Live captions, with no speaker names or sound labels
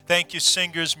Thank you,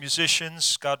 singers,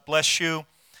 musicians. God bless you.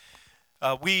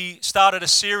 We started a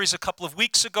series a couple of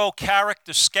weeks ago,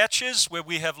 Character Sketches, where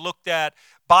we have looked at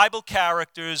Bible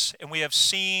characters and we have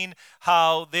seen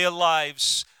how their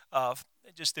lives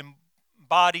just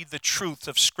embody the truth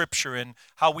of Scripture and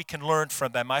how we can learn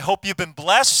from them. I hope you've been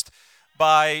blessed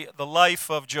by the life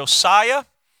of Josiah,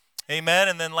 amen,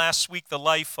 and then last week the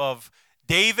life of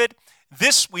David.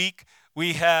 This week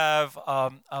we have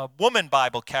a woman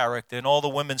Bible character, and all the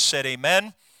women said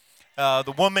amen.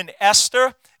 The woman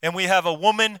Esther, and we have a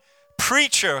woman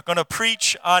preacher going to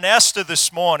preach on Esther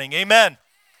this morning. Amen.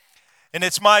 And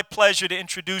it's my pleasure to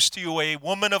introduce to you a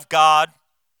woman of God.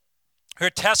 Her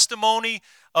testimony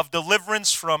of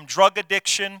deliverance from drug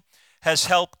addiction has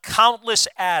helped countless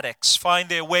addicts find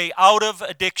their way out of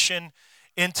addiction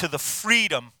into the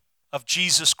freedom of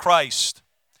Jesus Christ.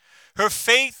 Her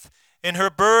faith and her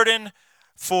burden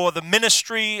for the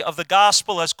ministry of the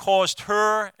gospel has caused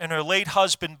her and her late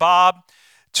husband, Bob,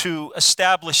 to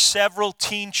establish several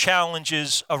teen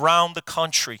challenges around the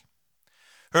country.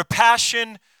 Her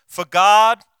passion for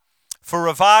God, for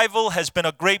revival, has been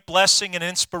a great blessing and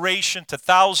inspiration to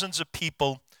thousands of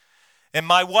people. And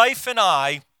my wife and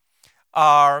I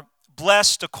are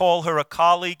blessed to call her a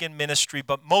colleague in ministry,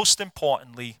 but most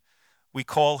importantly, we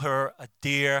call her a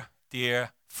dear, dear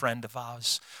friend of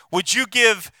ours. Would you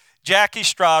give Jackie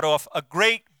Stradoff a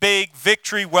great big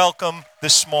victory welcome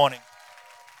this morning?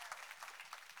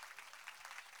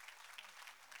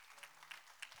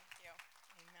 Thank you.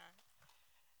 Amen.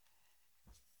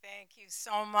 Thank you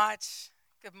so much.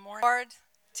 Good morning, Lord.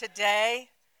 Today,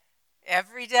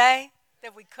 every day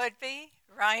that we could be,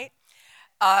 right?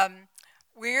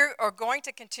 We are going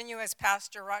to continue, as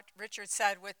Pastor Richard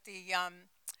said, with the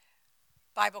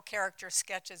Bible character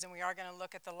sketches, and we are going to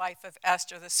look at the life of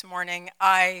Esther this morning.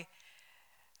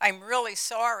 I'm really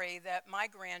sorry that my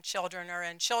grandchildren are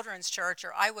in children's church,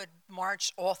 or I would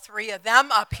march all three of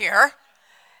them up here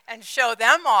and show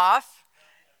them off,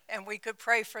 and we could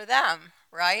pray for them,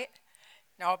 right?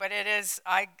 No, but it is,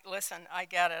 I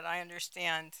get it, I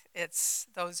understand. It's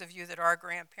those of you that are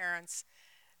grandparents,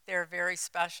 they're very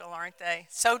special, aren't they?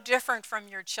 So different from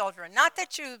your children. Not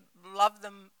that you love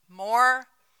them more,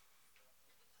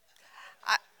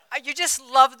 you just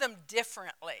love them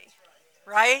differently,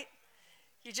 right?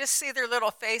 You just see their little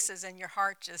faces and your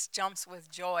heart just jumps with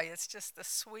joy. It's just the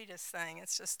sweetest thing.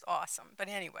 It's just awesome. But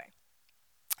anyway,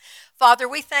 Father,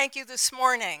 we thank you this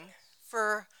morning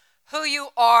for who you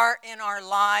are in our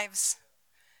lives.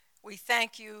 We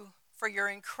thank you for your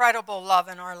incredible love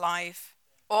in our life,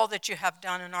 all that you have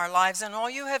done in our lives, and all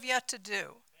you have yet to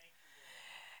do.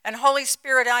 And Holy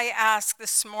Spirit, I ask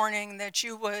this morning that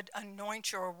you would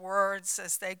anoint your words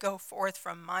as they go forth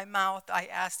from my mouth. I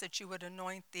ask that you would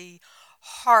anoint the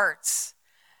hearts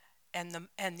and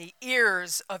the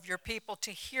ears of your people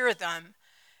to hear them,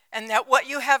 and that what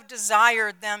you have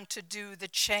desired them to do, the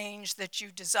change that you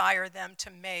desire them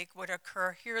to make, would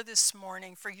occur here this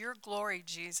morning for your glory,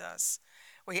 Jesus.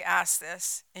 We ask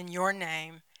this in your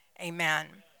name.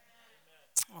 Amen.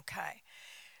 Okay.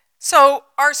 So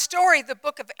our story, the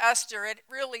book of Esther,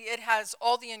 it has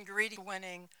all the ingredients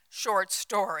winning short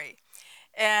story.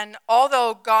 And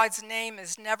although God's name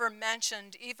is never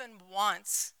mentioned even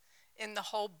once in the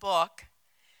whole book,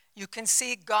 you can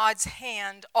see God's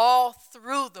hand all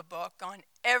through the book on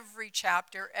every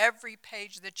chapter, every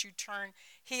page that you turn.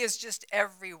 He is just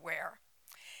everywhere.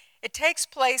 It takes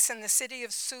place in the city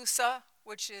of Susa,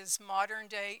 which is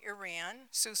modern-day Iran.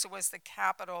 Susa was the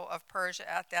capital of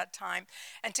Persia at that time.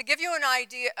 And to give you an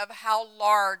idea of how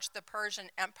large the Persian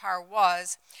Empire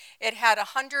was, it had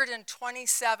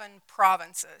 127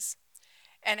 provinces.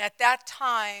 And at that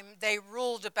time, they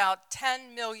ruled about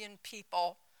 10 million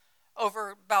people over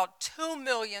about 2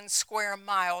 million square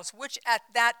miles, which at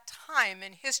that time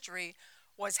in history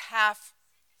was half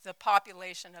the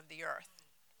population of the earth.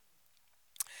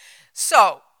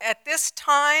 So, at this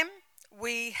time,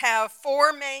 we have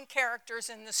four main characters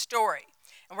in the story.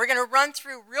 And we're going to run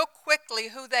through real quickly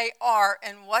who they are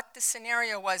and what the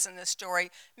scenario was in the story.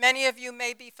 Many of you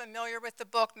may be familiar with the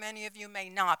book, many of you may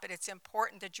not, but it's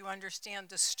important that you understand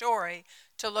the story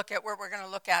to look at what we're going to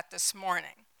look at this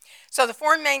morning. So the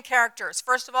four main characters,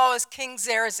 first of all, is King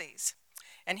Xerxes.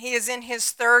 And he is in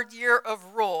his third year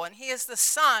of rule. And he is the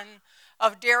son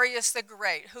of Darius the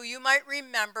Great, who you might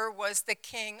remember was the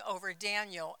king over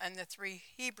Daniel and the three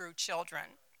Hebrew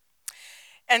children.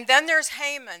 And then there's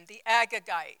Haman, the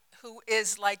Agagite, who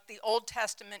is like the Old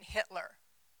Testament Hitler,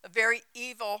 a very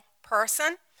evil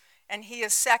person, and he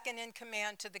is second in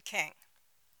command to the king.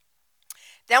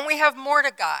 Then we have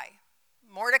Mordecai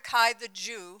the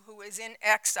Jew, who is in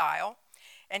exile,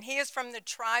 And he is from the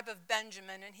tribe of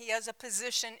Benjamin, and he has a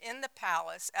position in the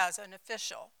palace as an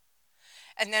official.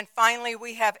 And then finally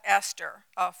we have Esther,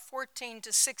 a 14 to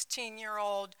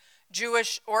 16-year-old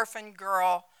Jewish orphan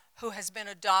girl who has been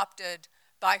adopted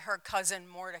by her cousin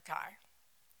Mordecai.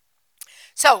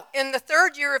 So, in the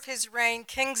 3rd year of his reign,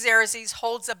 King Xerxes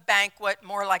holds a banquet,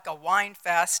 more like a wine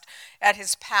fest, at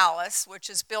his palace, which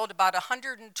is built about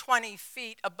 120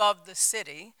 feet above the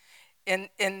city in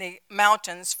the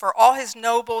mountains, for all his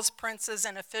nobles, princes,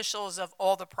 and officials of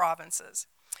all the provinces.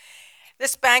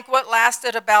 This banquet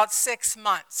lasted about 6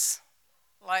 months,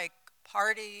 like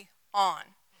party on.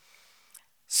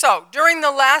 So, during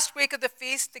the last week of the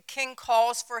feast, the king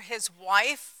calls for his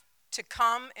wife to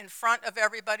come in front of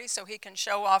everybody so he can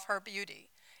show off her beauty.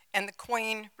 And the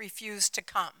queen refused to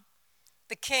come.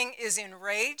 The king is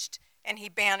enraged and he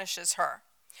banishes her.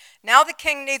 Now the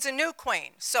king needs a new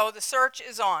queen, so the search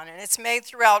is on, and it's made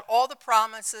throughout all the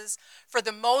provinces for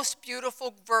the most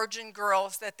beautiful virgin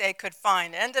girls that they could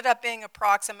find. It ended up being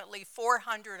approximately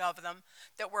 400 of them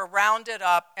that were rounded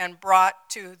up and brought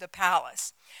to the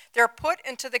palace. They're put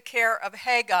into the care of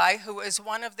Haggai, who is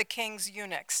one of the king's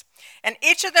eunuchs. And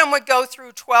each of them would go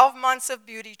through 12 months of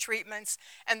beauty treatments,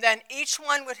 and then each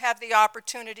one would have the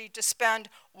opportunity to spend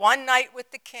one night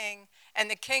with the king, and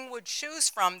the king would choose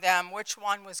from them which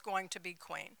one was going to be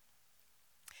queen.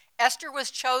 Esther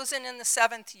was chosen in the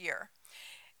 7th year,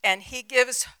 and he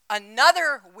gives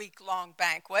another week-long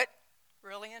banquet,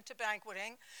 really into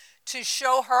banqueting, to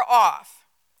show her off.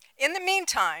 In the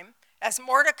meantime, as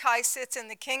Mordecai sits in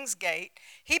the king's gate,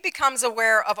 he becomes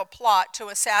aware of a plot to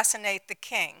assassinate the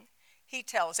king. He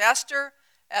tells Esther,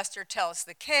 Esther tells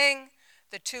the king,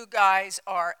 the two guys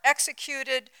are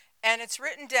executed, and it's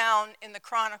written down in the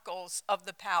chronicles of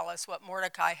the palace what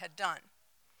Mordecai had done.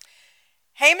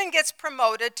 Haman gets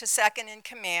promoted to second in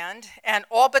command, and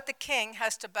all but the king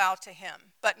has to bow to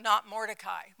him, but not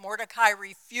Mordecai. Mordecai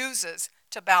refuses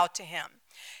to bow to him.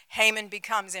 Haman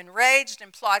becomes enraged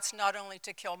and plots not only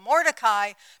to kill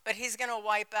Mordecai, but he's going to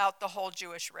wipe out the whole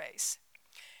Jewish race.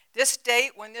 This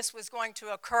date when this was going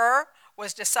to occur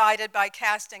was decided by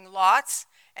casting lots,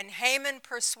 and Haman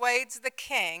persuades the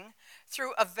king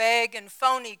through a vague and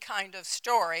phony kind of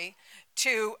story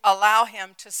to allow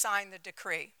him to sign the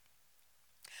decree.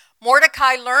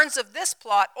 Mordecai learns of this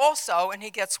plot also, and he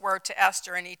gets word to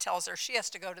Esther, and he tells her she has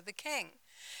to go to the king.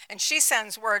 And she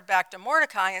sends word back to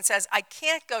Mordecai and says, I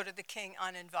can't go to the king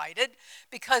uninvited,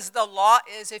 because the law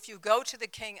is if you go to the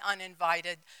king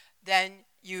uninvited, then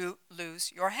you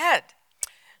lose your head.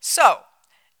 So,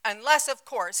 unless, of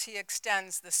course, he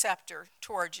extends the scepter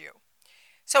towards you.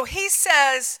 So he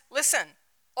says, listen,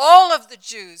 all of the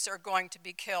Jews are going to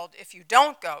be killed if you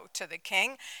don't go to the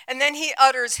king. And then he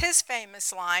utters his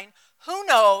famous line, who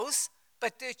knows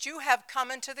but that you have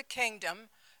come into the kingdom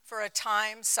for a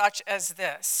time such as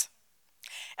this?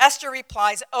 Esther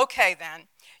replies, okay then,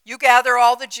 you gather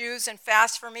all the Jews and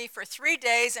fast for me for 3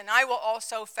 days, and I will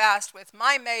also fast with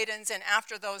my maidens, and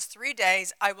after those 3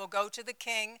 days I will go to the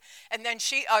king. And then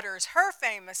she utters her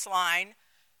famous line,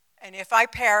 and if I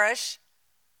perish,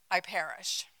 I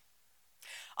perish.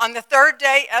 On the 3rd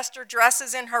day, Esther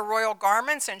dresses in her royal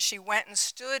garments, and she went and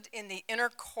stood in the inner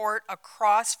court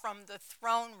across from the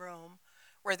throne room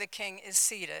where the king is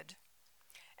seated.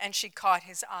 And she caught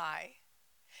his eye,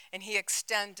 and he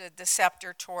extended the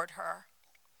scepter toward her.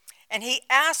 And he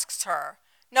asks her,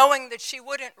 knowing that she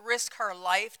wouldn't risk her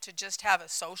life to just have a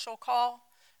social call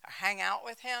or hang out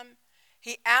with him,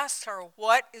 he asks her,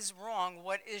 what is wrong?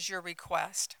 What is your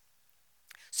request?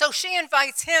 So she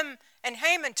invites him and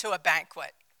Haman to a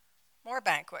banquet. More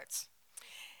banquets.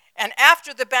 And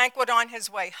after the banquet, on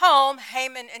his way home,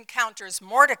 Haman encounters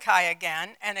Mordecai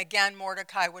again, and again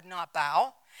Mordecai would not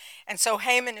bow. And so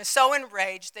Haman is so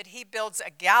enraged that he builds a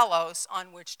gallows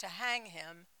on which to hang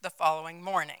him the following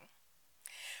morning.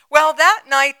 Well, that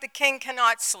night the king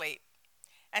cannot sleep,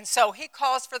 and so he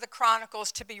calls for the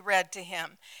chronicles to be read to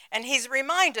him. And he's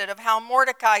reminded of how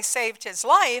Mordecai saved his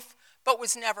life but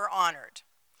was never honored.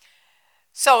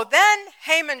 So then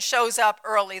Haman shows up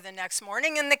early the next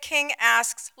morning, and the king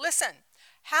asks, listen,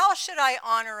 how should I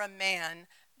honor a man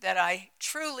that I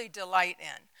truly delight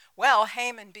in? Well,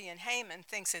 Haman, being Haman,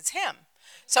 thinks it's him.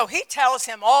 So he tells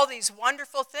him all these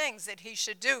wonderful things that he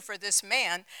should do for this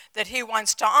man that he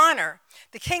wants to honor.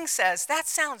 The king says, that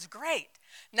sounds great.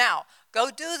 Now, go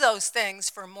do those things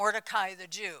for Mordecai the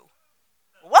Jew.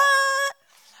 What?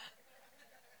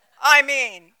 I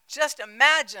mean, just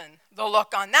imagine the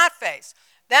look on that face.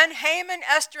 Then Haman,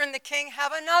 Esther, and the king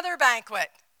have another banquet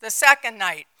the second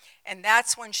night. And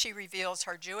that's when she reveals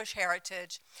her Jewish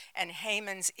heritage and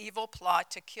Haman's evil plot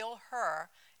to kill her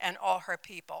and all her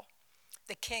people.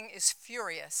 the king is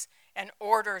furious and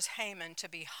orders Haman to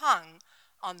be hung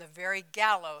on the very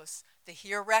gallows that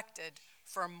he erected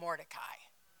for Mordecai.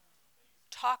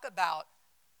 Talk about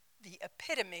the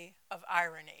epitome of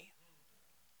irony.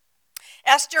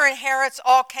 Esther inherits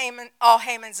all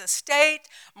Haman's estate.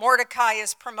 Mordecai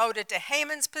is promoted to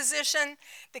Haman's position.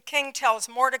 The king tells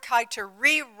Mordecai to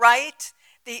rewrite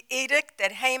the edict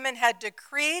that Haman had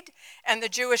decreed, and the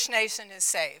Jewish nation is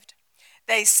saved.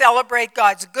 They celebrate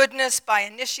God's goodness by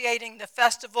initiating the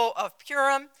festival of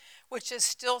Purim, which is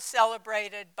still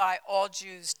celebrated by all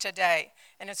Jews today.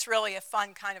 And it's really a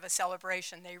fun kind of a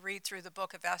celebration. They read through the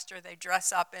book of Esther. They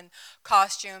dress up in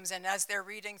costumes. And as they're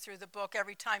reading through the book,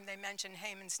 every time they mention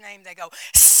Haman's name, they go,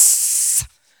 "Sss!"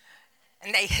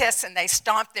 And they hiss and they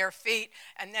stomp their feet.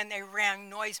 And then they ring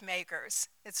noisemakers.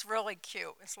 It's really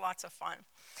cute. It's lots of fun.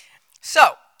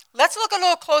 So let's look a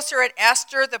little closer at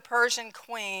Esther, the Persian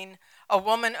queen, a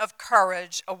woman of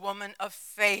courage, a woman of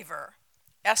favor.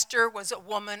 Esther was a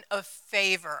woman of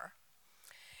favor.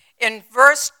 In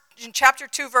chapter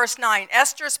 2, verse 9,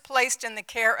 Esther is placed in the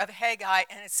care of Haggai,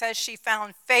 and it says she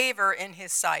found favor in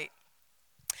his sight.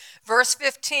 Verse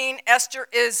 15, Esther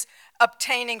is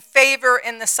obtaining favor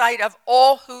in the sight of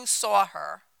all who saw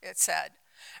her, it said.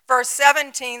 Verse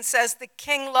 17 says the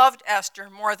king loved Esther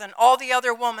more than all the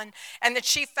other women, and that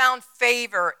she found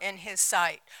favor in his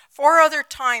sight. 4 other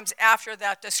times after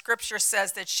that, the scripture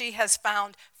says that she has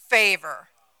found favor.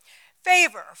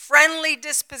 Favor, friendly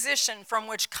disposition from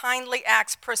which kindly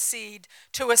acts proceed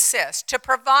to assist, to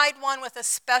provide one with a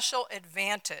special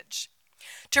advantage,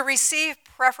 to receive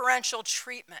preferential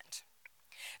treatment.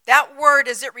 That word,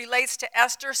 as it relates to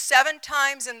Esther, 7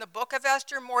 times in the book of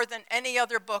Esther, more than any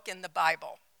other book in the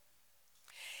Bible.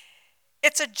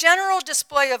 It's a general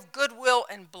display of goodwill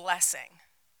and blessing.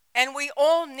 And we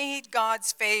all need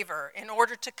God's favor in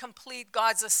order to complete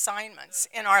God's assignments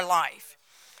in our life.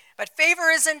 But favor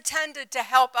is intended to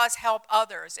help us help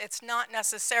others. It's not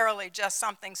necessarily just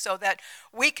something so that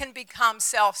we can become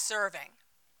self-serving.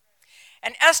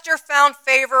 And Esther found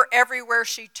favor everywhere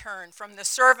she turned, from the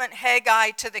servant Haggai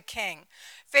to the king.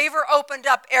 Favor opened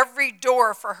up every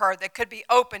door for her that could be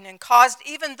opened and caused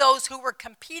even those who were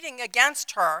competing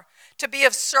against her to be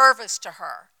of service to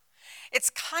her. It's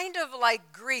kind of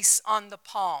like grease on the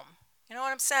palm. You know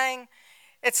what I'm saying?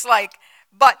 It's like,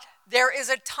 but there is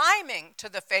a timing to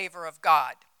the favor of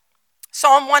God.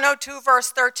 Psalm 102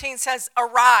 verse 13 says,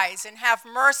 "Arise and have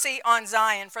mercy on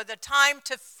Zion, for the time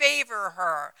to favor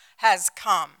her has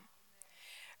come."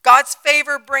 God's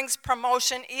favor brings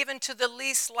promotion even to the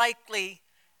least likely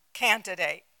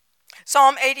candidate.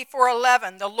 Psalm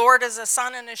 84:11, "The Lord is a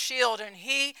sun and a shield, and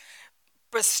he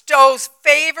bestows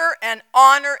favor and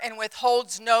honor and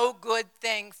withholds no good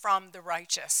thing from the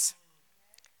righteous."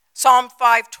 Psalm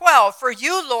 5:12, "For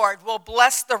you, Lord, will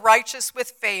bless the righteous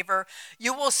with favor.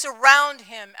 You will surround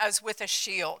him as with a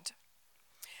shield."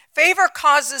 Favor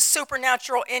causes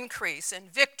supernatural increase and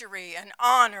victory and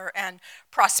honor and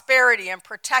prosperity and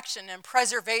protection and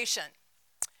preservation.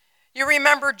 You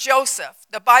remember Joseph.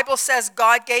 The Bible says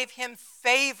God gave him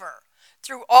favor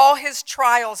through all his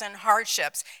trials and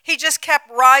hardships. He just kept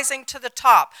rising to the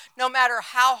top, no matter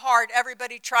how hard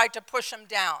everybody tried to push him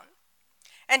down.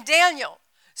 And Daniel,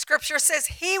 Scripture says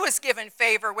he was given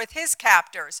favor with his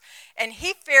captors, and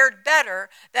he fared better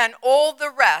than all the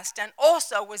rest, and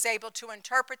also was able to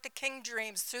interpret the king's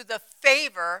dreams through the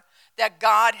favor that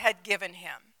God had given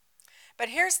him. But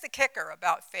here's the kicker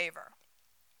about favor.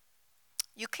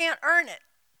 You can't earn it.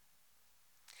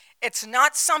 It's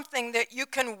not something that you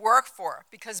can work for,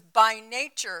 because by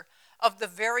nature of the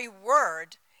very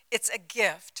word, it's a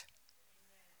gift.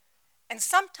 And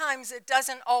sometimes it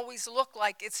doesn't always look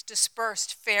like it's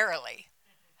dispersed fairly.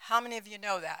 How many of you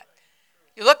know that?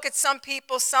 You look at some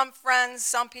people, some friends,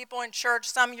 some people in church,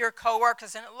 some of your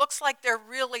coworkers, and it looks like they're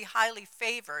really highly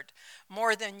favored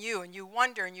more than you. And you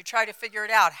wonder and you try to figure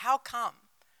it out. How come?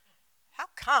 How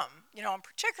come? You know, and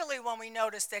particularly when we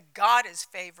notice that God is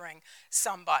favoring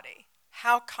somebody.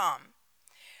 How come?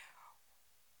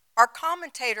 Our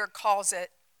commentator calls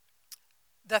it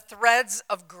the threads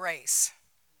of grace.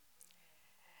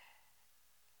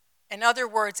 In other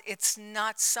words, it's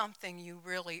not something you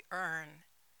really earn.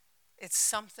 It's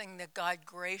something that God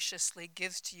graciously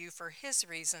gives to you for his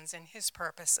reasons and his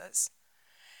purposes.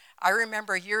 I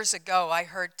remember years ago, I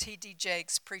heard T.D.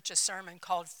 Jakes preach a sermon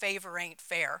called "Favor Ain't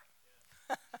Fair."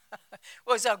 It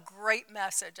was a great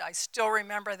message. I still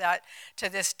remember that to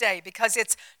this day, because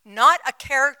it's not a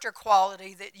character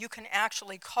quality that you can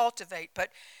actually cultivate,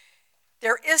 but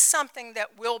there is something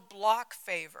that will block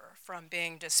favor from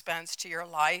being dispensed to your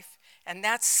life, and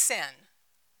that's sin.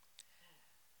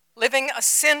 Living a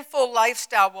sinful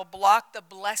lifestyle will block the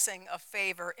blessing of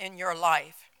favor in your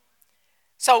life.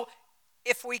 So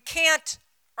if we can't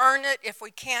earn it, if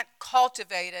we can't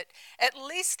cultivate it, at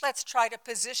least let's try to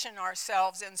position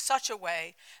ourselves in such a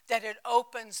way that it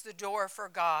opens the door for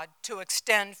God to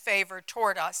extend favor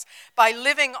toward us by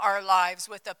living our lives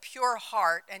with a pure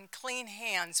heart and clean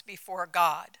hands before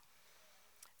God.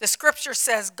 The scripture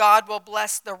says God will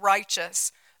bless the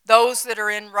righteous, those that are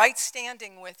in right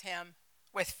standing with him,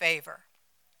 with favor.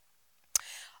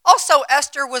 Also,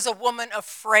 Esther was a woman of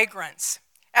fragrance.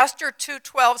 Esther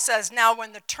 2:12 says, "Now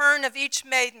when the turn of each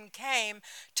maiden came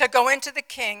to go into the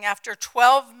king after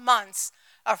 12 months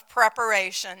of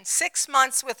preparation, 6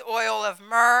 months with oil of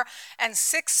myrrh and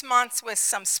 6 months with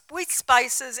some sweet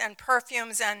spices and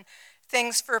perfumes and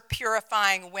things for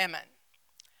purifying women."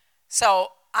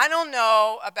 So I don't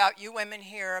know about you women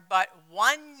here, but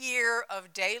 1 year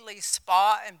of daily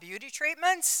spa and beauty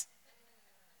treatments,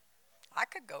 I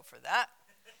could go for that,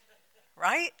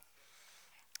 right?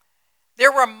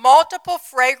 There were multiple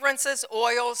fragrances,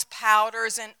 oils,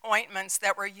 powders, and ointments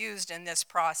that were used in this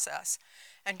process.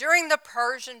 And during the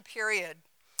Persian period,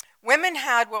 women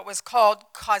had what was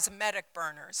called cosmetic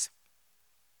burners.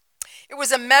 It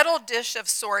was a metal dish of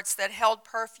sorts that held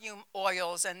perfume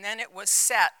oils, and then it was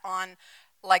set on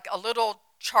like a little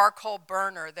charcoal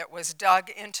burner that was dug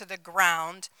into the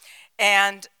ground,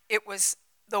 and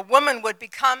the woman would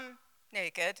become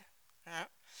naked,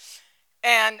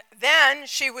 and then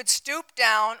she would stoop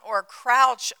down or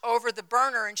crouch over the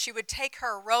burner, and she would take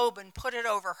her robe and put it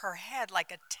over her head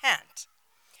like a tent.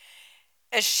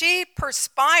 As she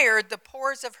perspired, the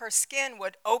pores of her skin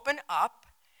would open up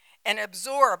and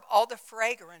absorb all the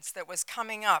fragrance that was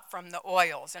coming up from the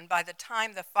oils. And by the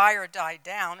time the fire died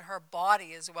down, her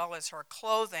body as well as her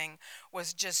clothing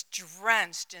was just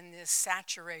drenched in this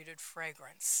saturated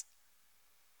fragrance.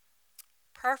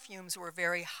 Perfumes were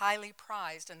very highly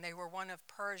prized, and they were one of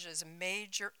Persia's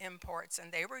major imports,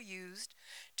 and they were used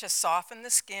to soften the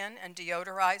skin and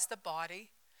deodorize the body,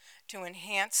 to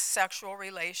enhance sexual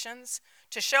relations,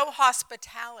 to show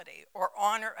hospitality or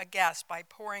honor a guest by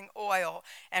pouring oil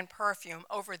and perfume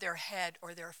over their head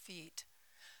or their feet,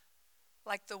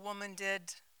 like the woman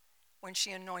did when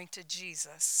she anointed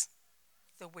Jesus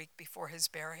the week before his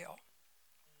burial.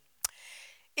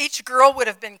 Each girl would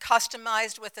have been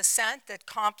customized with a scent that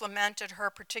complemented her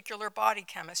particular body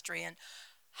chemistry. And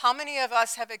how many of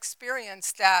us have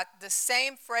experienced that the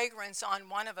same fragrance on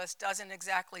one of us doesn't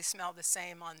exactly smell the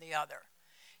same on the other?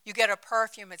 You get a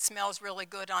perfume, it smells really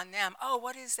good on them. Oh,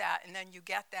 what is that? And then you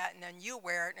get that, and then you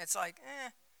wear it, and it's like,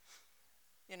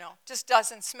 just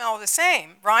doesn't smell the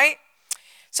same, right?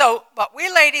 So, but we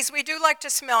ladies, we do like to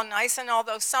smell nice, and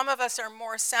although some of us are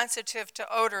more sensitive to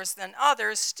odors than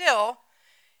others, still,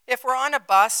 if we're on a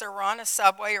bus or we're on a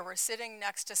subway or we're sitting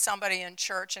next to somebody in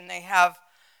church and they have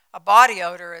a body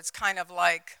odor, it's kind of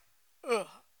like, ugh,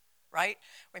 right?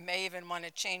 We may even want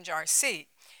to change our seat.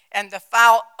 And the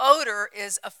foul odor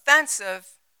is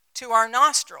offensive to our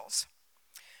nostrils.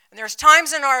 And there's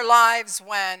times in our lives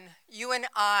when you and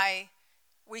I,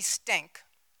 we stink.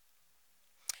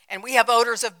 And we have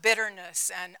odors of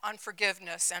bitterness and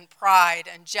unforgiveness and pride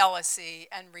and jealousy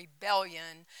and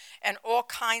rebellion and all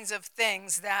kinds of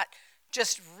things that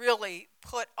just really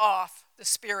put off the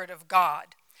Spirit of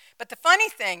God. But the funny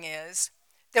thing is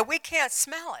that we can't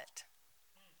smell it.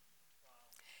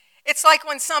 It's like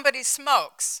when somebody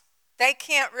smokes. They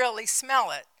can't really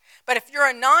smell it. But if you're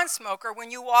a non-smoker,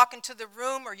 when you walk into the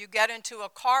room or you get into a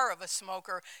car of a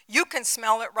smoker, you can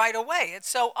smell it right away. It's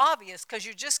so obvious because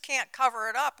you just can't cover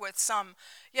it up with some,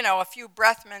 a few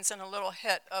breath mints and a little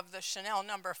hit of the Chanel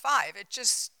No. 5. It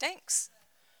just stinks.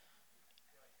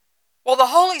 Well, the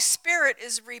Holy Spirit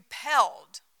is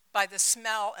repelled by the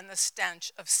smell and the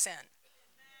stench of sin.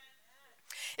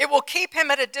 It will keep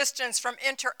him at a distance from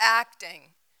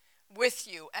interacting with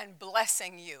you and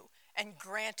blessing you and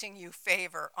granting you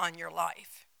favor on your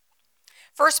life.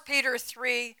 1 Peter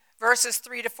 3, verses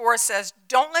 3-4 says,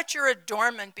 "Don't let your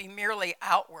adornment be merely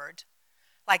outward,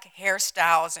 like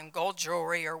hairstyles and gold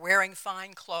jewelry or wearing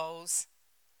fine clothes,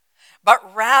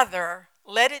 but rather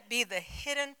let it be the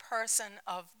hidden person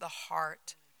of the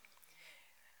heart,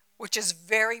 which is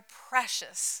very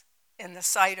precious in the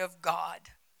sight of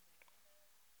God."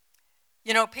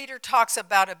 Peter talks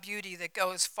about a beauty that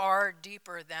goes far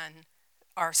deeper than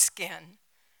our skin,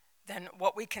 than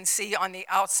what we can see on the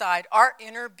outside. Our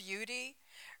inner beauty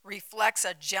reflects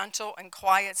a gentle and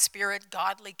quiet spirit,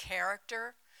 godly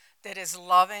character that is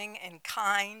loving and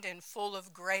kind and full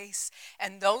of grace.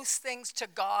 And those things to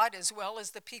God as well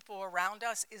as the people around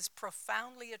us is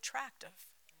profoundly attractive.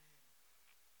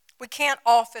 We can't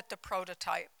all fit the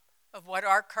prototype of what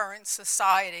our current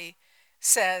society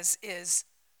says is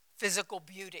physical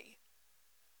beauty.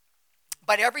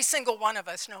 But every single one of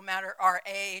us, no matter our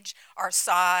age, our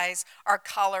size, our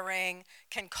coloring,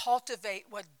 can cultivate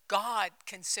what God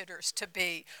considers to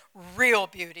be real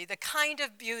beauty, the kind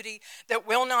of beauty that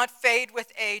will not fade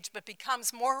with age but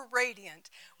becomes more radiant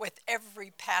with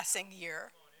every passing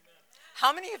year.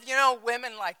 How many of you know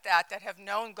women like that have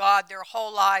known God their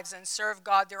whole lives and served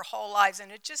God their whole lives,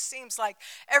 and it just seems like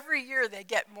every year they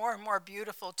get more and more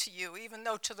beautiful to you, even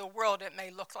though to the world it may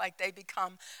look like they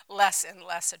become less and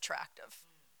less attractive.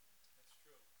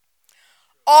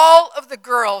 All of the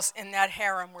girls in that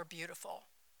harem were beautiful.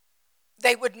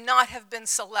 They would not have been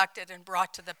selected and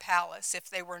brought to the palace if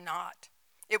they were not.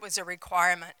 It was a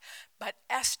requirement. But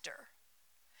Esther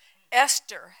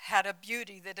had a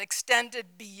beauty that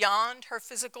extended beyond her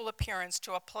physical appearance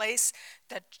to a place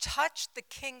that touched the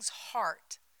king's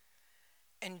heart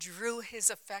and drew his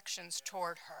affections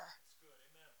toward her.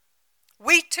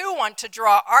 We too want to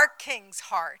draw our king's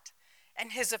heart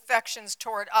and his affections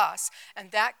toward us,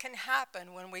 and that can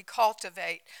happen when we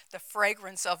cultivate the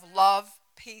fragrance of love,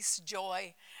 peace,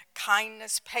 joy,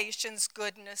 kindness, patience,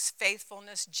 goodness,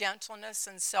 faithfulness, gentleness,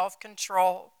 and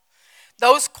self-control.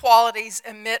 Those qualities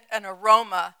emit an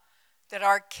aroma that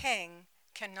our king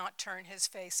cannot turn his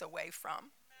face away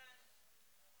from.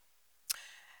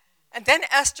 And then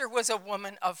Esther was a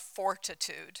woman of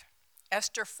fortitude.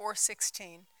 Esther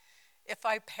 4:16, if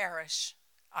I perish,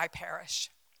 I perish.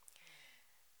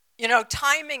 You know,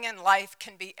 timing in life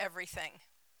can be everything.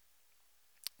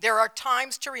 There are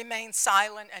times to remain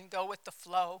silent and go with the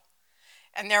flow,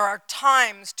 and there are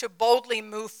times to boldly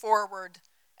move forward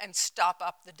and stop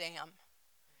up the dam.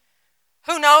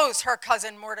 Who knows, her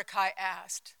cousin Mordecai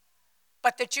asked,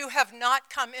 but that you have not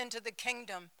come into the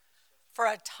kingdom for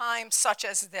a time such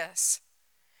as this.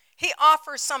 He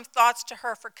offers some thoughts to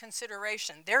her for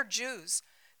consideration. They're Jews.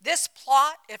 This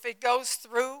plot, if it goes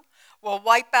through, will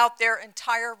wipe out their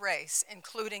entire race,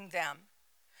 including them.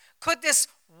 Could this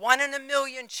 1 in a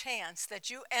million chance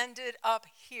that you ended up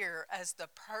here as the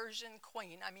Persian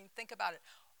queen, I mean, think about it.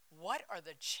 What are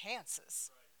the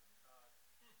chances?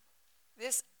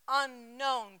 This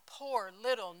unknown, poor,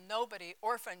 little, nobody,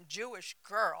 orphan Jewish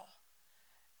girl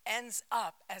ends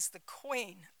up as the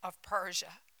queen of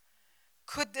Persia.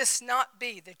 Could this not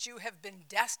be that you have been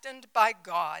destined by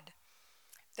God,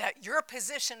 that your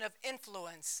position of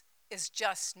influence is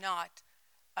just not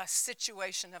a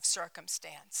situation of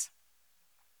circumstance?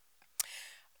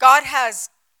 God has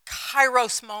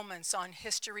kairos moments on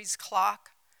history's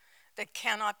clock that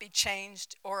cannot be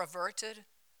changed or averted.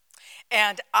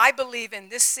 And I believe in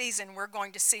this season we're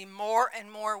going to see more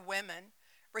and more women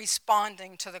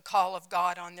responding to the call of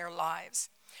God on their lives.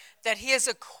 That he is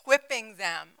equipping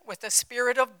them with a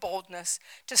spirit of boldness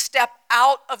to step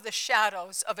out of the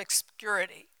shadows of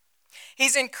obscurity.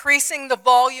 He's increasing the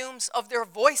volumes of their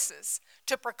voices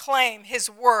to proclaim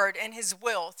his word and his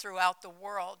will throughout the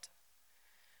world.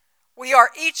 We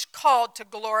are each called to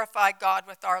glorify God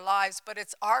with our lives, but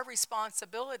it's our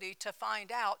responsibility to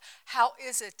find out how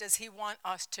does he want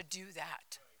us to do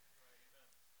that.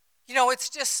 You know, it's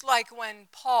just like when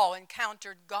Paul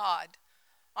encountered God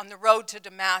on the road to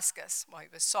Damascus. Well, he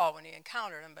was Saul when he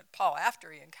encountered him, but Paul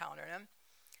after he encountered him.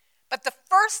 But the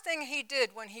first thing he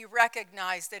did when he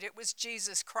recognized that it was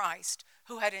Jesus Christ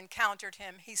who had encountered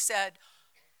him, he said,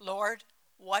 Lord,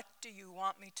 what do you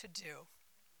want me to do?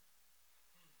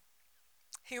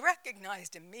 He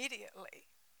recognized immediately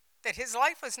that his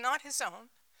life was not his own,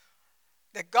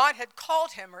 that God had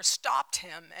called him or stopped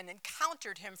him and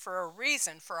encountered him for a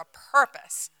reason, for a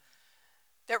purpose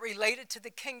that related to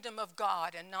the kingdom of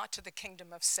God and not to the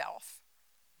kingdom of self.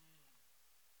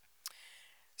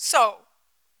 So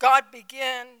God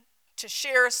began to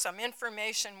share some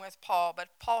information with Paul,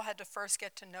 but Paul had to first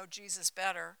get to know Jesus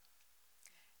better.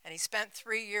 And he spent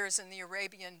 3 years in the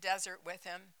Arabian desert with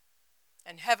him.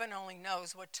 And heaven only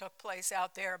knows what took place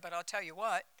out there, but I'll tell you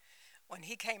what, when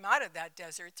he came out of that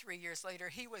desert 3 years later,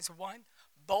 he was one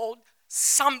bold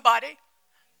somebody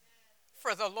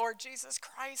for the Lord Jesus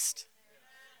Christ.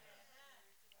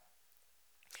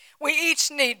 We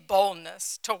each need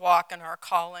boldness to walk in our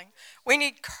calling. We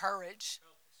need courage.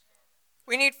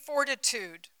 We need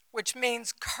fortitude, which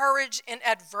means courage in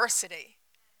adversity.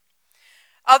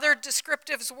 Other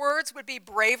descriptive words would be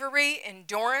bravery,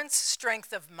 endurance,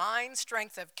 strength of mind,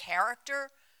 strength of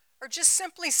character, or just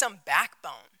simply some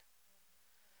backbone.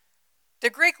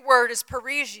 The Greek word is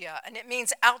parrhesia, and it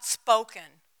means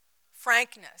outspoken,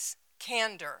 frankness,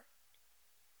 candor.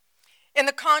 In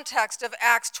the context of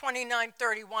Acts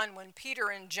 29:31, when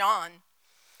Peter and John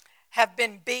have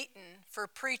been beaten for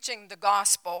preaching the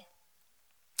gospel,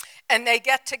 And they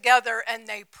get together and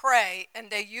they pray, and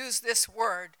they use this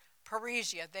word,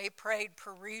 parousia. They prayed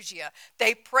parousia.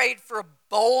 They prayed for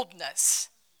boldness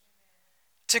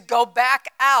to go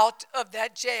back out of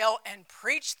that jail and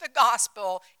preach the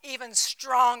gospel even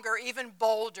stronger, even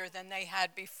bolder than they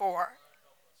had before.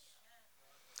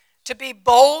 To be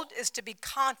bold is to be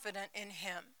confident in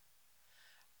him.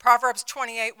 Proverbs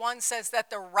 28:1 says that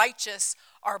the righteous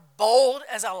are bold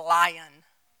as a lion.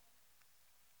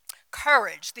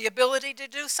 Courage, the ability to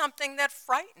do something that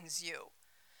frightens you.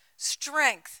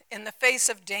 Strength in the face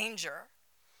of danger.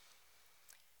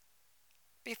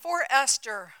 Before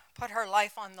Esther put her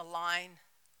life on the line,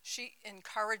 she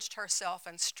encouraged herself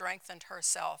and strengthened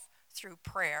herself through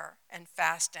prayer and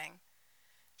fasting.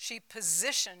 She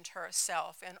positioned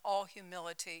herself in all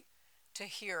humility to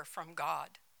hear from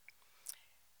God.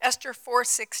 Esther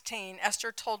 4:16,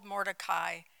 Esther told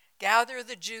Mordecai, "Gather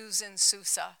the Jews in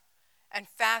Susa and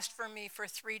fast for me for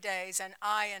 3 days, and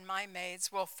I and my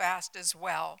maids will fast as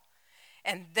well.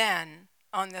 And then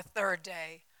on the 3rd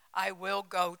day, I will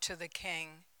go to the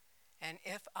king, and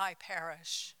if I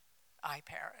perish, I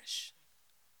perish."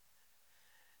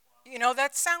 You know,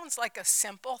 that sounds like a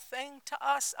simple thing to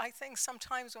us. I think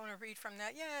sometimes when we read from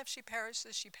that, yeah, if she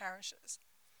perishes, she perishes.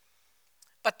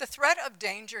 But the threat of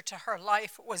danger to her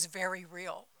life was very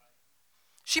real.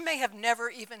 She may have never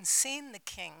even seen the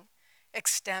king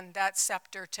extend that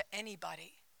scepter to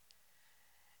anybody.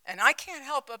 And I can't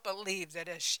help but believe that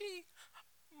as she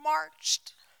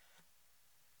marched,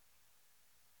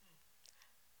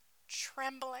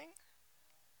 trembling,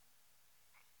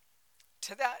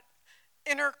 to that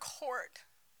inner court,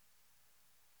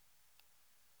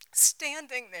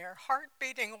 standing there, heart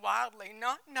beating wildly,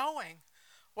 not knowing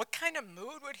what kind of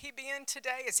mood would he be in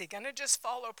today. Is he going to just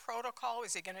follow protocol?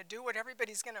 Is he going to do what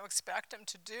everybody's going to expect him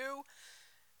to do?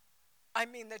 I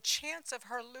mean, the chance of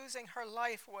her losing her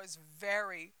life was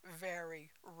very,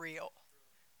 very real.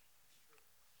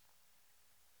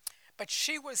 But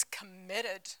she was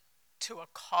committed to a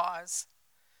cause.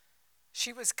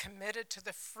 She was committed to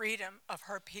the freedom of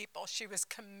her people. She was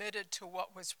committed to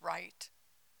what was right.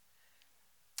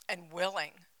 And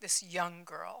willing, this young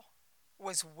girl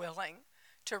was willing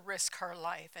to risk her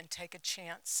life and take a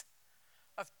chance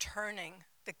of turning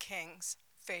the king's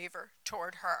favor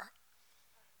toward her.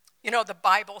 You know, the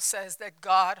Bible says that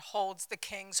God holds the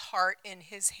king's heart in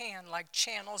his hand like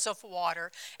channels of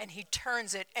water, and he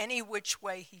turns it any which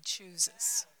way he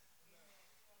chooses.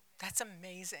 That's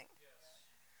amazing.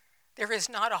 There is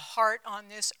not a heart on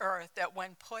this earth that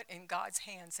when put in God's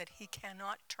hands that he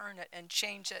cannot turn it and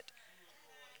change it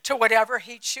to whatever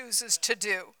he chooses to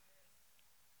do.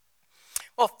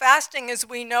 Well, fasting, as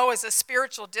we know, is a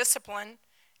spiritual discipline,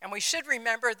 and we should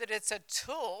remember that it's a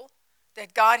tool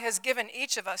that God has given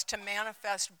each of us to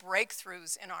manifest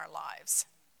breakthroughs in our lives.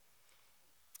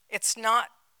 It's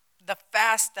not the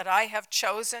fast that I have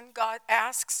chosen, God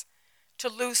asks, to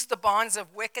loose the bonds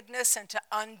of wickedness and to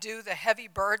undo the heavy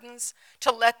burdens,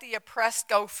 to let the oppressed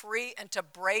go free and to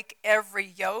break every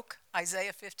yoke,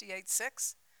 Isaiah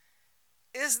 58:6.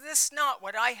 Is this not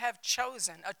what I have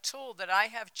chosen, a tool that I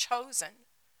have chosen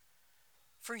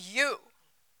for you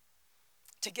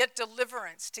to get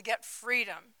deliverance, to get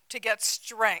freedom, to get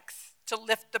strength, to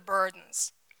lift the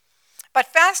burdens?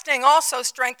 But fasting also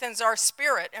strengthens our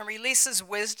spirit and releases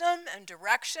wisdom and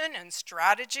direction and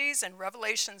strategies and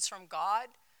revelations from God.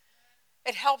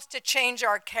 It helps to change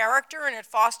our character, and it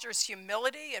fosters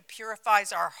humility. It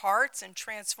purifies our hearts and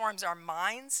transforms our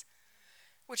minds,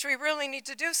 which we really need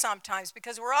to do sometimes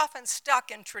because we're often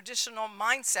stuck in traditional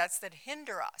mindsets that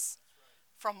hinder us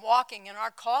from walking in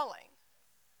our calling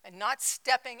and not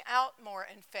stepping out more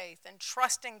in faith and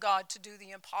trusting God to do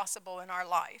the impossible in our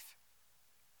life.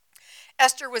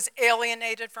 Esther was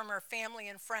alienated from her family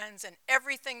and friends and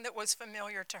everything that was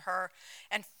familiar to her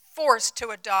and forced to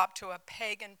adopt to a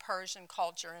pagan Persian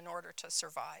culture in order to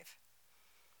survive.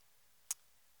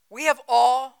 We have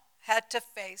all had to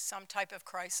face some type of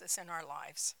crisis in our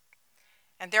lives.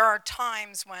 And there are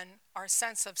times when our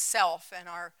sense of self and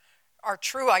our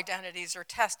true identities are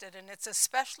tested, and it's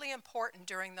especially important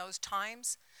during those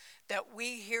times that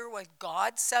we hear what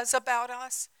God says about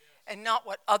us and not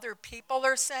what other people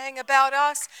are saying about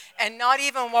us and not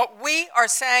even what we are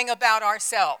saying about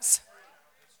ourselves.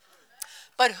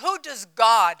 But who does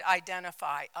God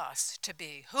identify us to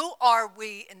be? Who are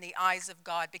we in the eyes of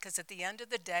God? Because at the end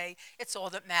of the day, it's all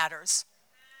that matters.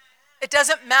 It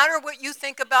doesn't matter what you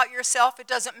think about yourself. It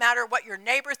doesn't matter what your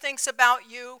neighbor thinks about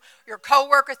you, your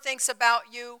coworker thinks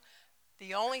about you.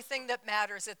 The only thing that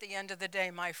matters at the end of the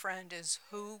day, my friend, is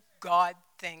who God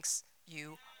thinks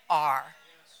you are.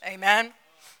 Amen?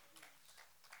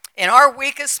 In our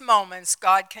weakest moments,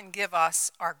 God can give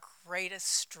us our greatest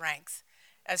strength,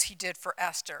 as he did for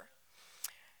Esther.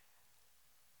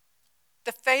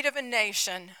 The fate of a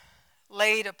nation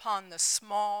laid upon the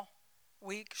small,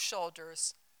 weak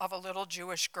shoulders of a little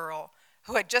Jewish girl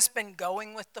who had just been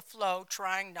going with the flow,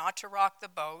 trying not to rock the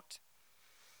boat.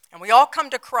 And we all come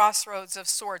to crossroads of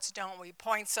sorts, don't we?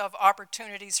 Points of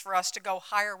opportunities for us to go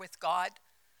higher with God,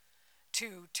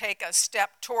 to take a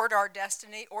step toward our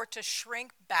destiny, or to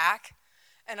shrink back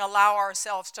and allow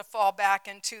ourselves to fall back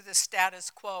into the status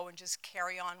quo and just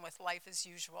carry on with life as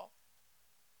usual.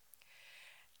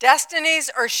 Destinies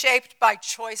are shaped by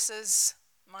choices,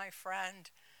 my friend,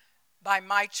 by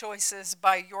my choices,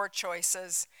 by your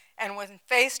choices. And when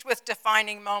faced with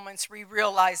defining moments, we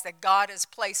realize that God is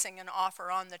placing an offer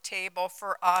on the table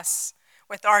for us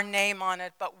with our name on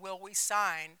it, but will we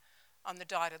sign on the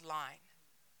dotted line?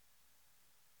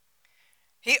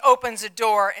 He opens a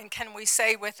door, and can we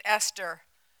say with Esther,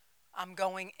 I'm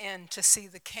going in to see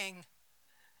the king,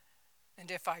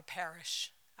 and if I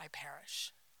perish, I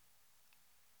perish.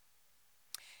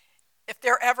 If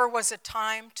there ever was a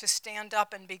time to stand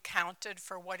up and be counted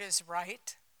for what is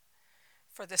right,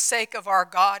 for the sake of our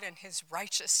God and his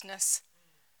righteousness,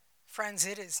 friends,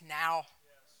 it is now.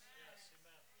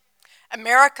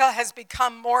 America has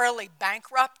become morally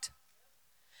bankrupt,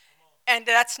 and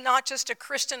that's not just a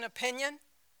Christian opinion.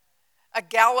 A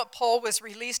Gallup poll was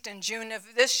released in June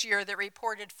of this year that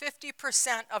reported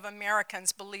 50% of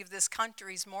Americans believe this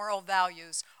country's moral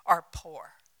values are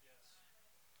poor.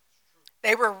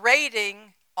 They were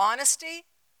rating honesty,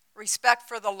 respect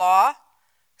for the law,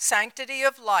 sanctity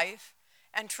of life,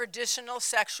 and traditional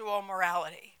sexual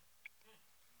morality.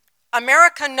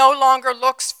 America no longer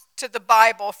looks to the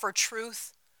Bible for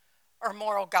truth or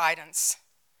moral guidance,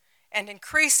 and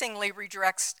increasingly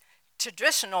rejects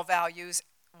traditional values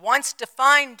once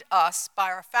defined us by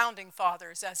our founding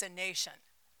fathers as a nation.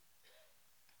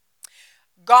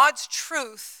 God's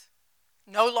truth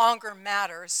no longer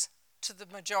matters to the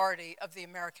majority of the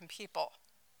American people.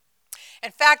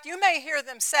 In fact, you may hear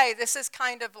them say, this is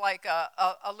kind of like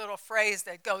a little phrase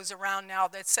that goes around now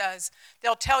that says,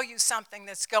 they'll tell you something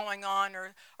that's going on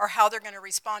or how they're going to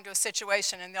respond to a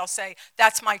situation, and they'll say,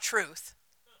 that's my truth.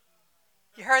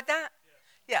 You heard that?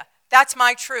 Yeah, that's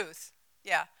my truth.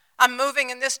 Yeah, I'm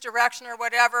moving in this direction or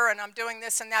whatever, and I'm doing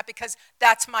this and that because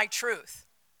that's my truth.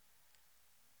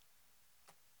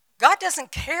 God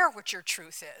doesn't care what your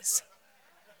truth is.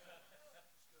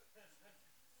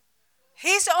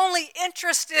 He's only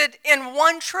interested in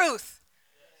one truth,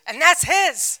 and that's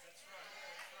his.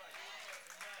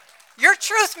 Your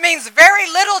truth means very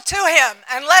little to him.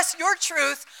 Unless your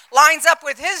truth lines up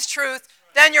with his truth,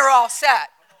 then you're all set.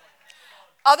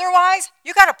 Otherwise,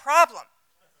 you got a problem.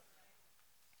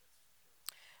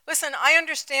 Listen, I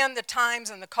understand the times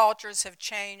and the cultures have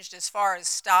changed as far as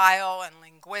style and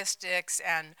linguistics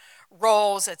and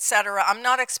roles, etc. I'm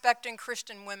not expecting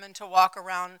Christian women to walk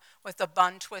around with a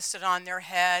bun twisted on their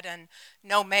head and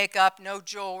no makeup, no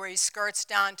jewelry, skirts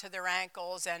down to their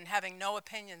ankles, and having no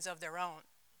opinions of their own.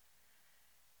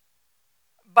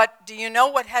 But do you know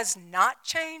what has not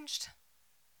changed?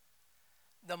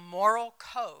 The moral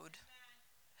code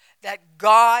that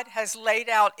God has laid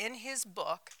out in his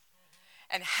book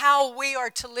and how we are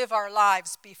to live our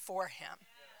lives before him.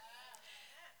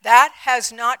 That has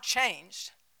not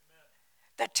changed.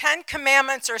 The 10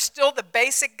 Commandments are still the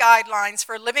basic guidelines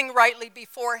for living rightly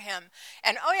before him.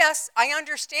 And oh yes, I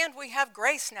understand we have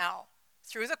grace now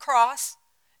through the cross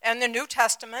and the New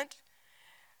Testament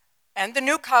and the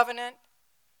New Covenant.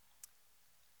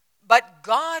 But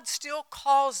God still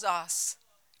calls us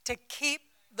to keep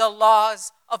the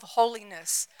laws of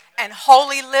holiness and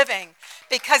holy living,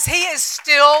 because he is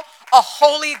still a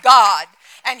holy God.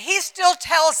 And he still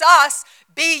tells us,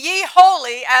 be ye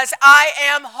holy as I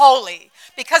am holy.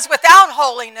 Because without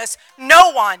holiness,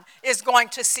 no one is going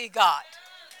to see God.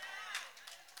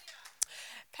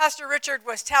 Pastor Richard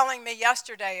was telling me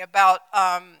yesterday about,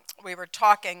 we were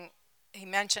talking, he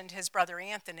mentioned his brother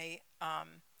Anthony.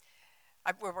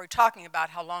 We were talking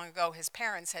about how long ago his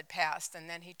parents had passed, and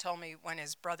then he told me when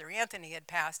his brother Anthony had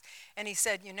passed, and he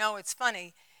said, you know, it's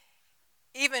funny,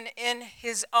 even in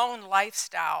his own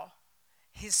lifestyle,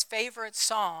 his favorite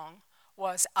song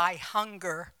was I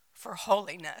Hunger for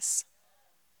Holiness.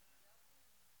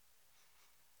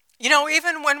 You know,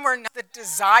 even when we're not, the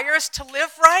desires to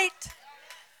live right,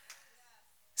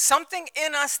 something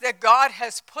in us that God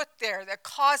has put there that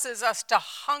causes us to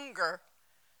hunger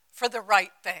for the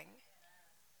right thing,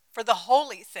 for the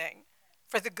holy thing,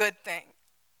 for the good thing.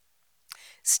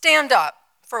 Stand up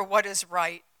for what is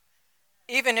right,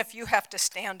 even if you have to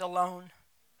stand alone.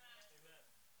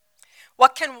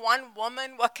 What can one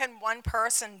woman, what can one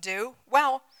person do?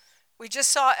 Well, we just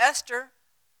saw Esther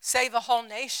save a whole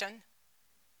nation.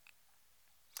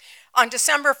 On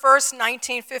December 1st,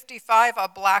 1955, a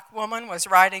black woman was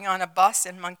riding on a bus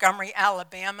in Montgomery,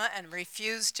 Alabama, and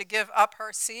refused to give up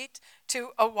her seat to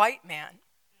a white man.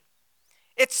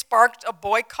 It sparked a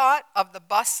boycott of the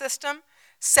bus system.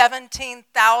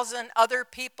 17,000 other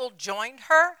people joined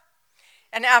her.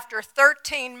 And after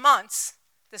 13 months,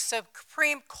 the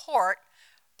Supreme Court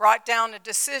brought down a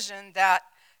decision that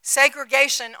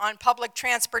segregation on public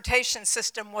transportation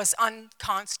system was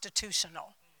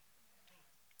unconstitutional.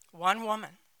 One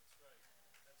woman.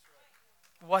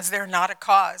 Was there not a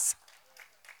cause?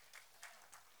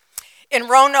 In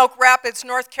Roanoke Rapids,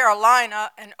 North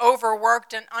Carolina, an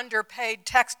overworked and underpaid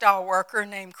textile worker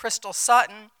named Crystal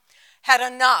Sutton had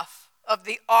enough of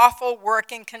the awful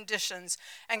working conditions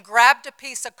and grabbed a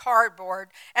piece of cardboard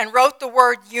and wrote the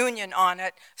word union on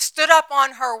it, stood up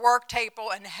on her work table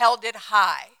and held it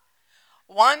high.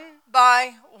 One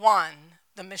by one,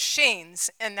 the machines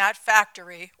in that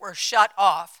factory were shut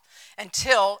off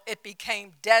until it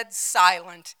became dead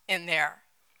silent in there.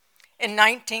 In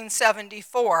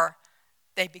 1974,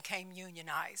 they became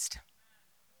unionized.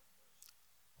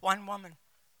 One woman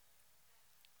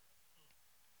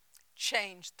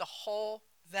changed the whole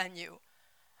venue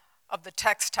of the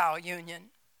textile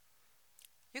union.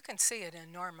 You can see it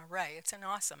in Norma Rae. It's an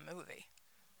awesome movie.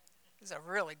 It's a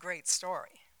really great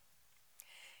story.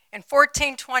 In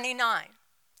 1429,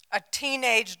 a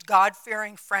teenaged,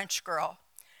 God-fearing French girl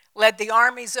led the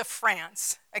armies of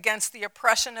France against the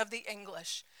oppression of the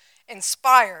English,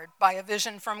 inspired by a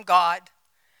vision from God.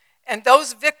 And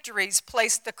those victories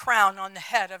placed the crown on the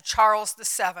head of Charles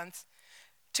VII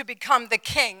to become the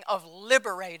king of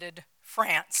liberated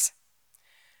France.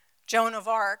 Joan of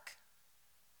Arc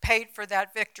paid for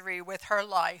that victory with her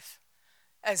life,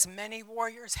 as many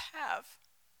warriors have.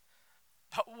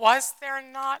 But was there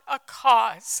not a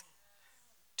cause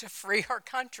to free her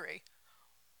country?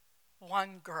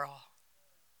 One girl.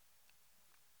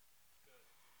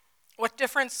 What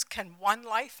difference can one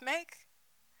life make?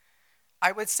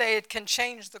 I would say it can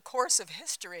change the course of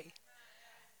history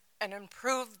and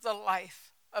improve the life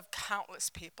of countless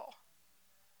people.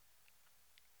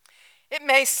 It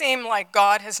may seem like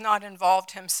God has not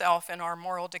involved himself in our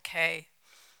moral decay,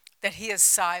 that he is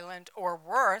silent, or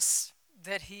worse,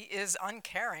 that he is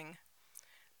uncaring.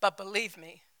 But believe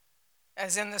me,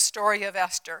 as in the story of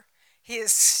Esther, he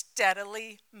is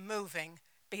steadily moving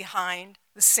behind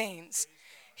the scenes.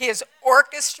 He is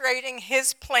orchestrating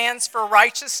his plans for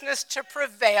righteousness to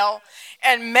prevail,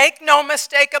 and make no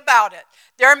mistake about it.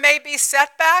 There may be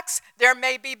setbacks, there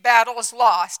may be battles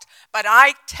lost, but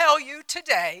I tell you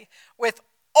today with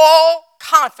all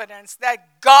confidence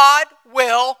that God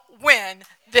will win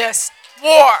this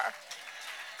war.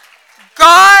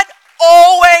 God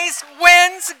always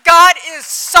wins. God is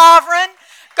sovereign.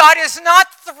 God is not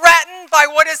threatened by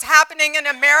what is happening in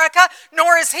America,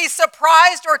 nor is he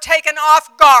surprised or taken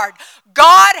off guard.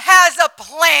 God has a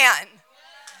plan.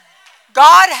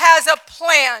 God has a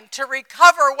plan to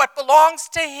recover what belongs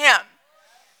to him.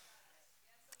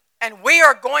 And we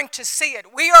are going to see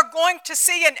it. We are going to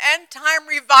see an end-time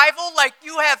revival like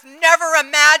you have never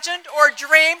imagined or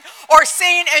dreamed or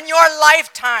seen in your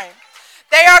lifetime.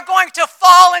 They are going to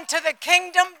fall into the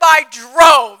kingdom by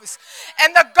droves.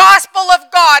 And the gospel of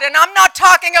God, and I'm not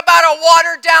talking about a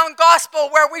watered-down gospel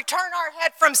where we turn our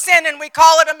head from sin and we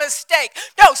call it a mistake.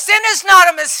 No, sin is not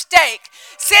a mistake.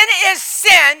 Sin is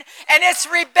sin, and it's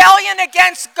rebellion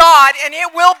against God, and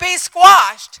it will be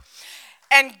squashed.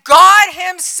 And God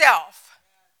himself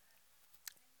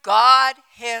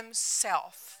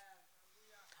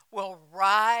will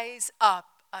rise up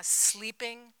a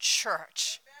sleeping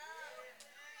church.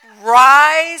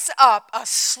 Rise up a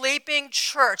sleeping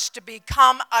church to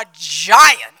become a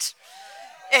giant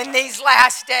in these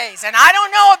last days. And I don't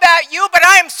know about you, but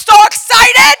I am so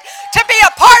excited to be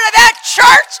a part of that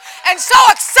church and so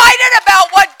excited about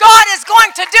what God is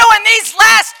going to do in these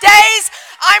last days.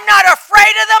 I'm not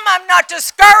afraid of them. I'm not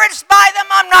discouraged by them.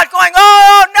 I'm not going,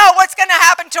 oh no, what's going to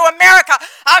happen to America?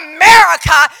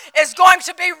 America is going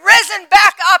to be risen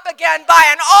back up again by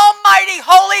an almighty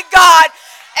holy God,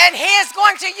 and he is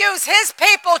going to use his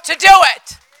people to do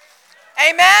it.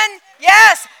 Amen?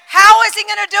 Yes. How is he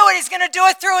going to do it? He's going to do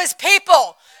it through his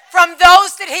people, from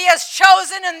those that he has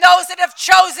chosen and those that have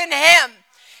chosen him.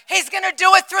 He's going to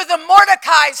do it through the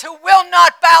Mordecais who will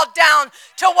not bow down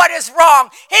to what is wrong.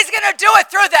 He's going to do it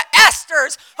through the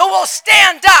Esthers who will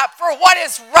stand up for what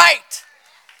is right.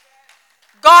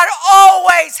 God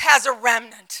always has a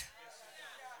remnant.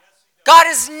 God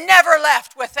is never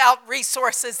left without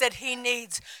resources that he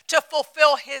needs to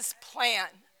fulfill his plan.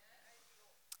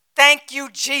 Thank you,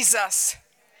 Jesus.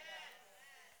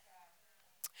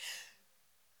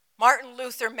 Martin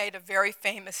Luther made a very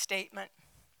famous statement.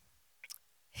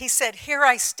 He said, "Here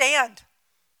I stand."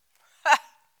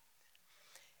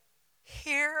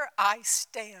 Here I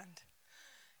stand,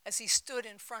 as he stood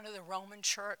in front of the Roman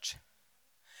church,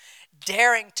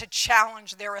 daring to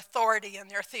challenge their authority and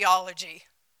their theology,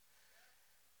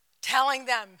 telling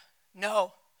them,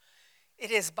 no,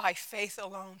 it is by faith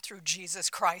alone through Jesus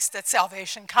Christ that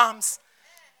salvation comes.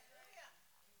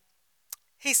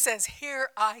 He says,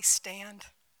 "Here I stand.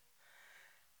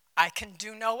 I can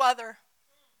do no other.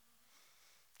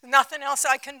 Nothing else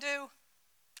I can do.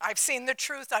 I've seen the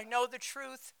truth. I know the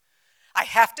truth. I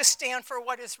have to stand for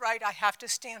what is right. I have to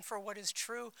stand for what is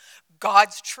true,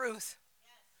 God's truth.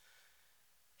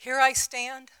 Here I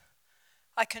stand.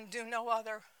 I can do no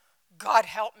other. God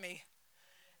help me.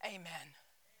 Amen."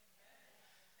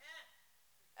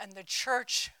 And the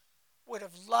church would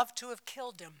have loved to have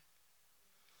killed him,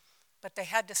 but they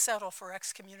had to settle for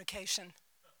excommunication.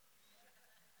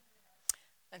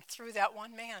 And through that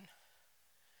one man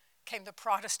came the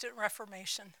Protestant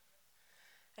Reformation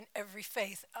and every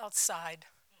faith outside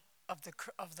of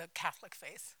the Catholic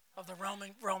faith, of the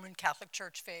Roman Catholic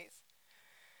Church faith.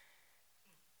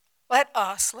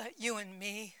 Let you and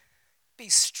me be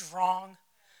strong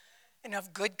and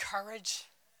of good courage.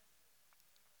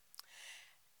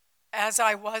 As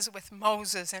I was with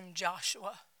Moses and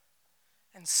Joshua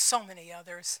and so many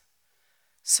others,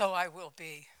 so I will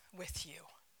be with you.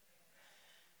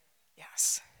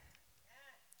 Yes.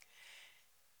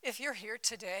 If you're here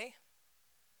today,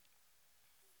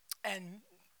 and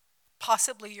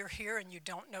possibly you're here and you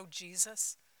don't know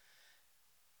Jesus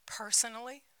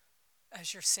personally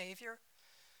as your Savior,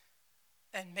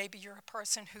 and maybe you're a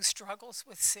person who struggles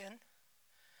with sin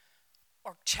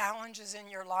or challenges in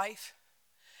your life,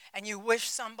 and you wish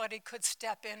somebody could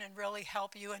step in and really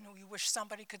help you, and you wish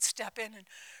somebody could step in and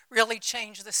really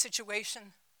change the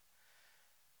situation,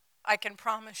 I can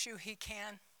promise you he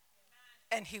can,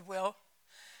 and he will,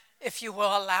 if you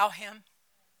will allow him.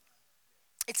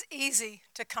 It's easy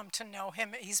to come to know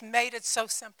him. He's made it so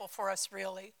simple for us,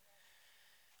 really.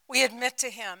 We admit to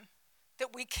him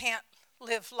that we can't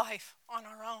live life on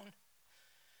our own.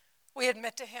 We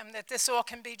admit to him that this all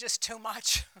can be just too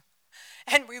much,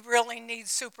 and we really need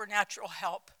supernatural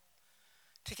help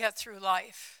to get through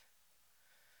life.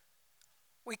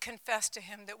 We confess to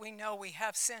him that we know we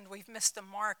have sinned, we've missed the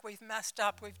mark, we've messed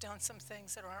up, we've done some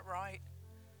things that aren't right.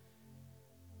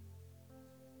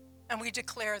 And we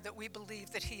declare that we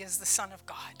believe that he is the Son of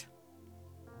God.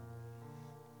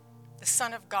 The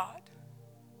Son of God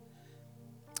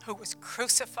who was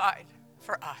crucified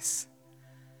for us,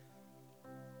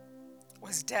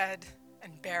 was dead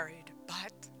and buried,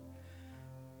 but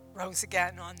rose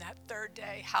again on that third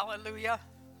day. Hallelujah.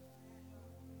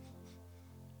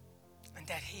 And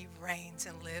that he reigns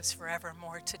and lives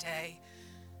forevermore today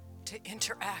to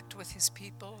interact with his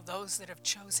people, those that have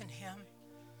chosen him,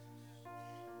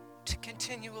 to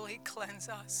continually cleanse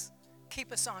us,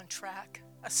 keep us on track,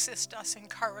 assist us,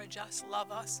 encourage us,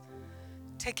 love us,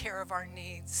 take care of our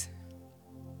needs.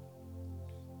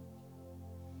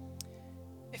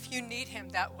 If you need him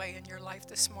that way in your life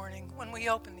this morning, when we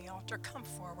open the altar, come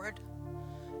forward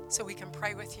so we can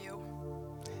pray with you.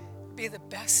 Be the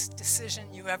best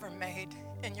decision you ever made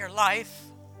in your life.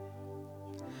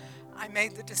 I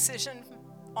made the decision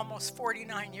almost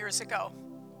 49 years ago.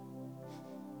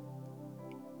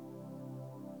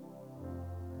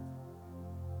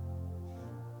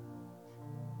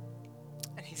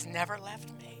 And he's never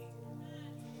left me.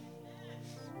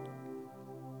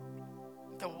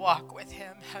 The walk with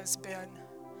him has been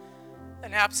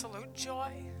an absolute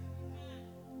joy.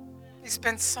 He's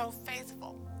been so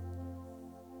faithful.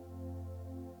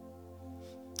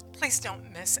 Please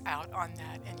don't miss out on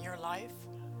that in your life.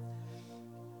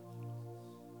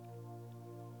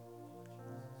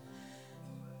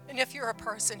 And if you're a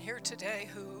person here today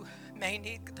who may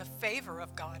need the favor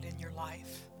of God in your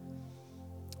life,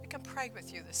 we can pray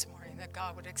with you this morning that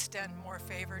God would extend more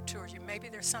favor to you. Maybe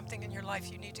there's something in your life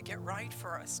you need to get right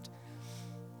first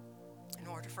in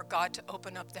order for God to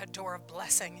open up that door of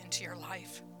blessing into your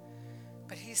life.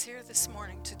 But he's here this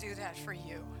morning to do that for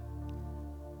you.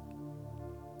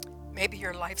 Maybe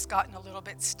your life's gotten a little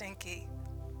bit stinky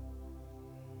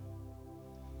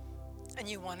and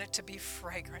you want it to be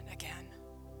fragrant again.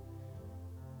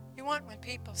 You want when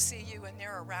people see you and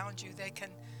they're around you, they can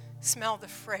smell the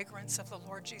fragrance of the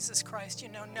Lord Jesus Christ. You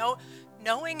know,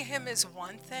 knowing him is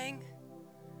one thing,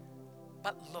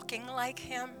 but looking like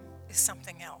him is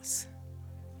something else.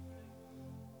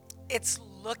 It's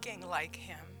looking like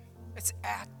him. It's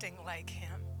acting like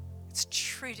him. It's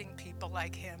treating people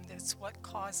like him. That's what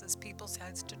causes people's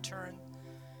heads to turn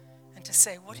and to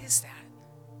say, what is that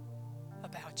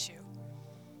about you?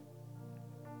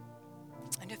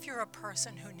 And if you're a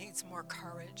person who needs more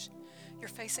courage, you're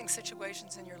facing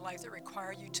situations in your life that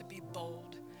require you to be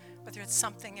bold, whether it's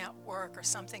something at work or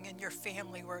something in your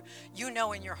family where you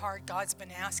know in your heart God's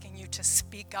been asking you to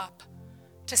speak up,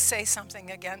 to say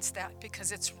something against that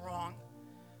because it's wrong,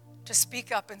 to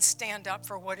speak up and stand up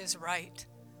for what is right.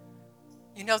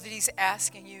 You know that he's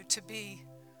asking you to be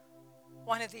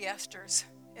one of the Esthers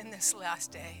in this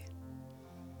last day,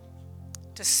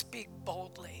 to speak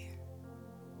boldly,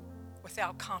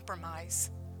 without compromise,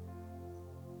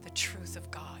 the truth of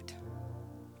God.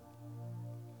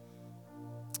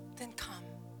 Then come.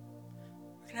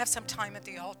 We're going to have some time at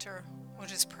the altar. We'll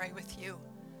just pray with you.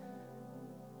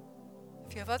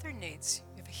 If you have other needs,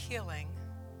 you have a healing,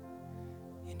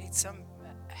 you need some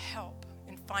help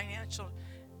in financial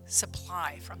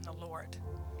supply from the Lord,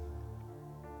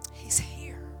 he's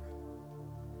here.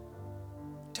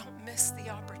 Don't miss the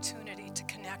opportunity to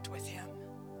connect with him.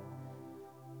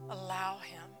 Allow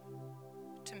him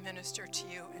to minister to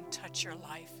you and touch your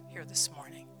life here this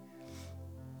morning.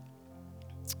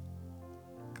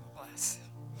 God bless.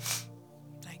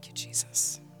 Thank you,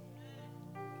 Jesus.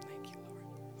 Thank you, Lord.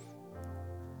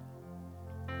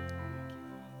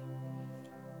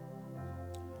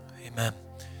 Amen.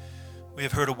 We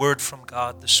have heard a word from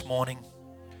God this morning,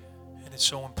 and it's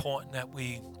so important that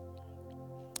we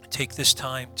take this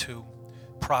time to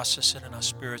process it in our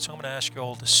spirits. I'm going to ask you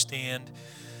all to stand.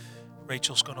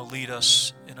 Rachel's going to lead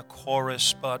us in a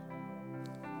chorus, but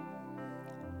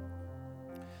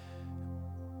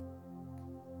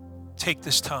take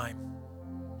this time.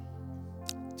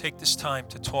 Take this time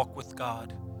to talk with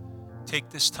God. Take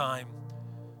this time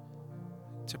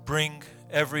to bring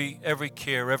every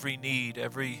care, every need,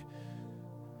 everything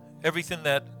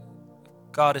that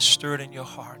God has stirred in your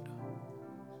heart.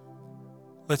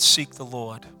 Let's seek the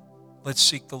Lord. Let's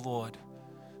seek the Lord.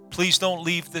 Please don't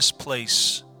leave this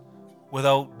place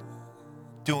without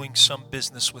doing some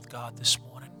business with God this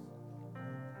morning.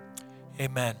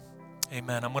 Amen.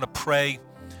 Amen. I'm going to pray,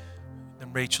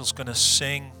 then Rachel's going to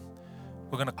sing.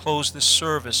 We're going to close this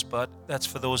service, but that's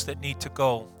for those that need to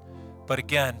go. But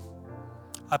again,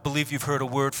 I believe you've heard a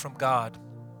word from God.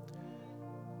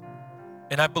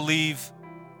 And I believe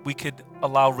we could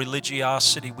allow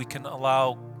religiosity, we can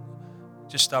allow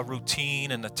just our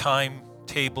routine and the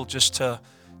timetable just to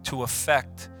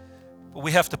affect. But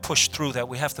we have to push through that.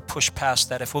 We have to push past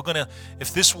that.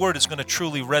 If this word is going to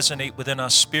truly resonate within our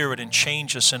spirit and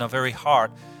change us in our very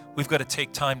heart, we've got to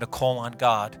take time to call on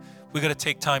God. We've got to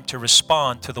take time to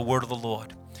respond to the word of the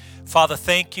Lord. Father,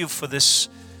 thank you for this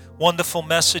wonderful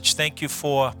message. Thank you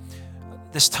for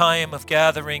this time of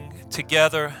gathering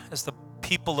together as the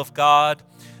people of God.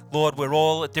 Lord, we're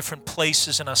all at different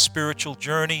places in our spiritual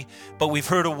journey, but we've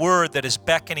heard a word that is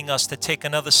beckoning us to take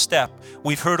another step.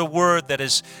 We've heard a word that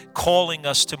is calling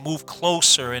us to move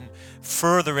closer and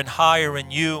further and higher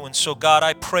in you. And so, God,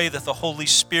 I pray that the Holy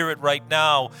Spirit right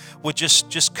now would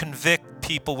just convict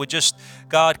people, would just,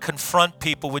 God, confront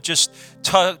people, would just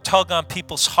tug on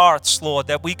people's hearts, Lord,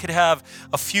 that we could have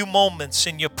a few moments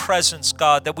in your presence,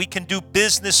 God, that we can do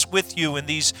business with you in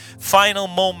these final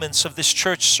moments of this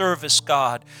church service,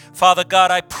 God. Father God,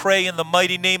 I pray in the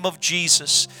mighty name of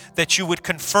Jesus that you would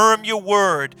confirm your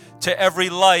word to every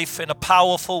life in a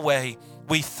powerful way.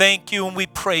 We thank you and we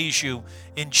praise you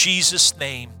in Jesus'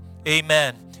 name.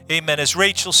 Amen. Amen. As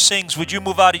Rachel sings, would you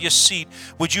move out of your seat?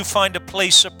 Would you find a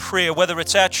place of prayer, whether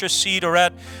it's at your seat or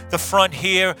at the front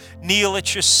here? Kneel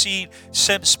at your seat.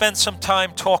 Spend some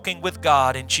time talking with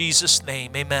God in Jesus'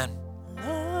 name. Amen.